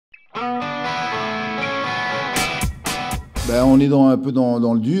Ben, on est un peu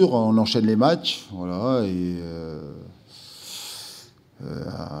dans le dur, on enchaîne les matchs, voilà, et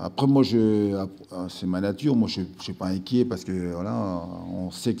après moi c'est ma nature, moi je suis pas inquiet parce que voilà,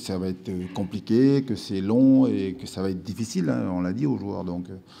 on sait que ça va être compliqué, que c'est long et que ça va être difficile, hein, on l'a dit aux joueurs. Donc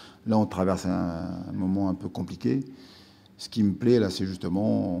là on traverse un moment un peu compliqué. Ce qui me plaît là, c'est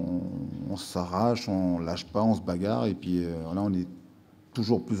justement on s'arrache, on lâche pas, on se bagarre et puis là on est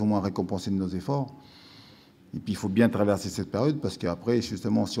toujours plus ou moins récompensé de nos efforts. Et puis il faut bien traverser cette période parce qu'après,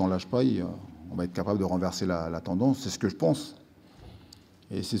 justement, si on ne lâche pas, on va être capable de renverser la tendance. C'est ce que je pense.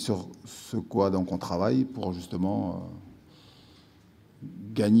 Et c'est sur ce quoi donc on travaille pour justement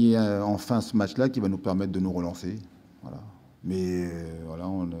gagner enfin ce match-là qui va nous permettre de nous relancer. Voilà. Mais voilà,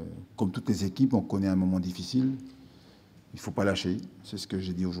 comme toutes les équipes, on connaît un moment difficile. Il ne faut pas lâcher. C'est ce que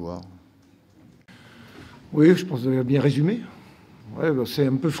j'ai dit aux joueurs. Oui, je pense que vous avez bien résumé. Ouais, c'est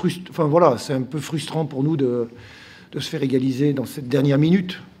un peu enfin, voilà, c'est un peu frustrant pour nous de se faire égaliser dans cette dernière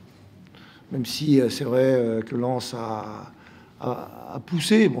minute. Même si c'est vrai que Lens a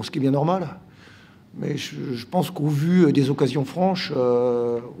poussé, bon, ce qui est bien normal. Mais je pense qu'au vu des occasions franches,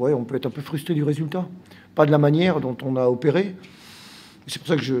 ouais, on peut être un peu frustré du résultat. Pas de la manière dont on a opéré. C'est pour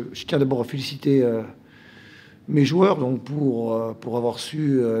ça que je tiens d'abord à féliciter mes joueurs donc pour avoir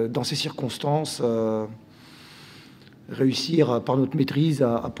su, dans ces circonstances, réussir par notre maîtrise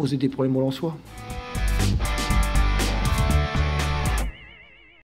à poser des problèmes aux Lensois.